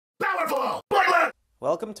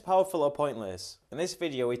Welcome to Powerful or Pointless. In this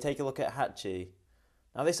video we take a look at Hatchi.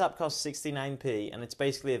 Now this app costs 69p and it's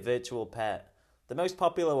basically a virtual pet. The most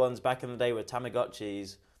popular ones back in the day were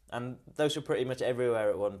Tamagotchis, and those were pretty much everywhere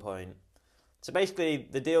at one point. So basically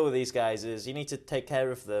the deal with these guys is you need to take care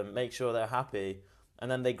of them, make sure they're happy, and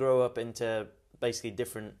then they grow up into basically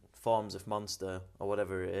different forms of monster or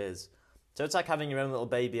whatever it is. So it's like having your own little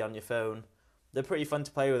baby on your phone. They're pretty fun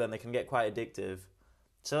to play with and they can get quite addictive.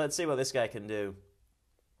 So let's see what this guy can do.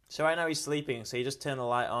 So right now he's sleeping, so you just turn the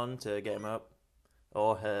light on to get him up.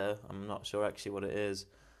 Or her, I'm not sure actually what it is.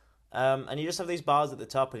 And you just have these bars at the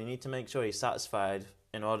top and you need to make sure he's satisfied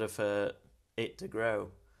in order for it to grow.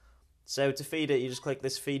 So to feed it, you just click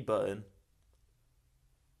this feed button.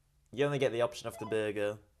 You only get the option of the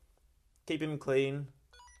burger. Keep him clean.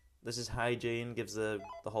 This is hygiene, gives the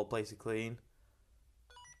whole place a clean.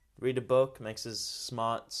 Read a book, makes his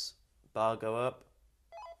smarts bar go up.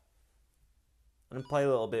 And play a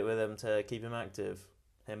little bit with him to keep him active,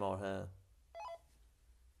 him or her.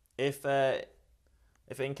 If it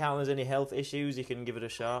encounters any health issues, you can give it a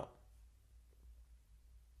shot.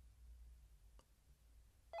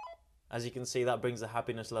 As you can see, that brings the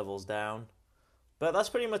happiness levels down. But that's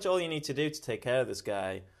pretty much all you need to do to take care of this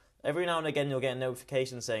guy. Every now and again you'll get a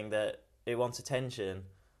notification saying that it wants attention,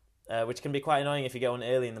 which can be quite annoying if you go on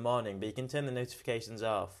early in the morning, but you can turn the notifications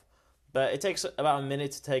off. But it takes about a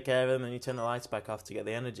minute to take care of him, and you turn the lights back off to get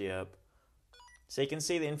the energy up. So you can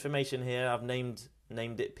see the information here. I've named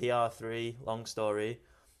it PR3, long story.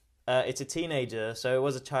 It's a teenager, so it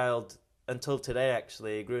was a child until today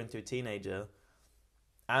actually. It grew into a teenager.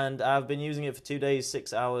 And I've been using it for 2 days,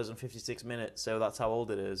 6 hours and 56 minutes, so that's how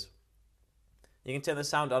old it is. You can turn the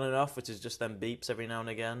sound on and off, which is just them beeps every now and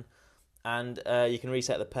again. And you can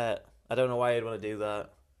reset the pet. I don't know why you'd want to do that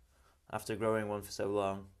after growing one for so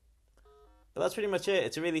long. But that's pretty much it.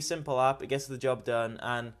 It's a really simple app, it gets the job done,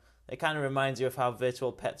 and it kind of reminds you of how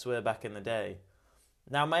virtual pets were back in the day.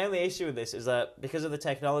 Now, my only issue with this is that because of the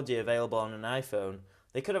technology available on an iPhone,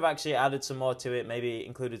 they could have actually added some more to it, maybe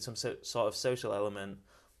included some sort of social element,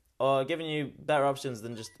 or given you better options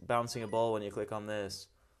than just bouncing a ball when you click on this.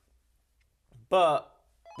 But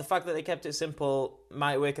the fact that they kept it simple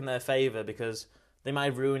might work in their favour, because they might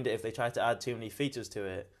have ruined it if they tried to add too many features to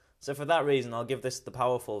it. So for that reason, I'll give this the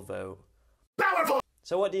powerful vote. Powerful!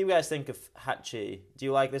 So what do you guys think of Hatchi? Do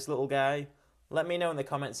you like this little guy? Let me know in the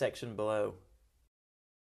comment section below.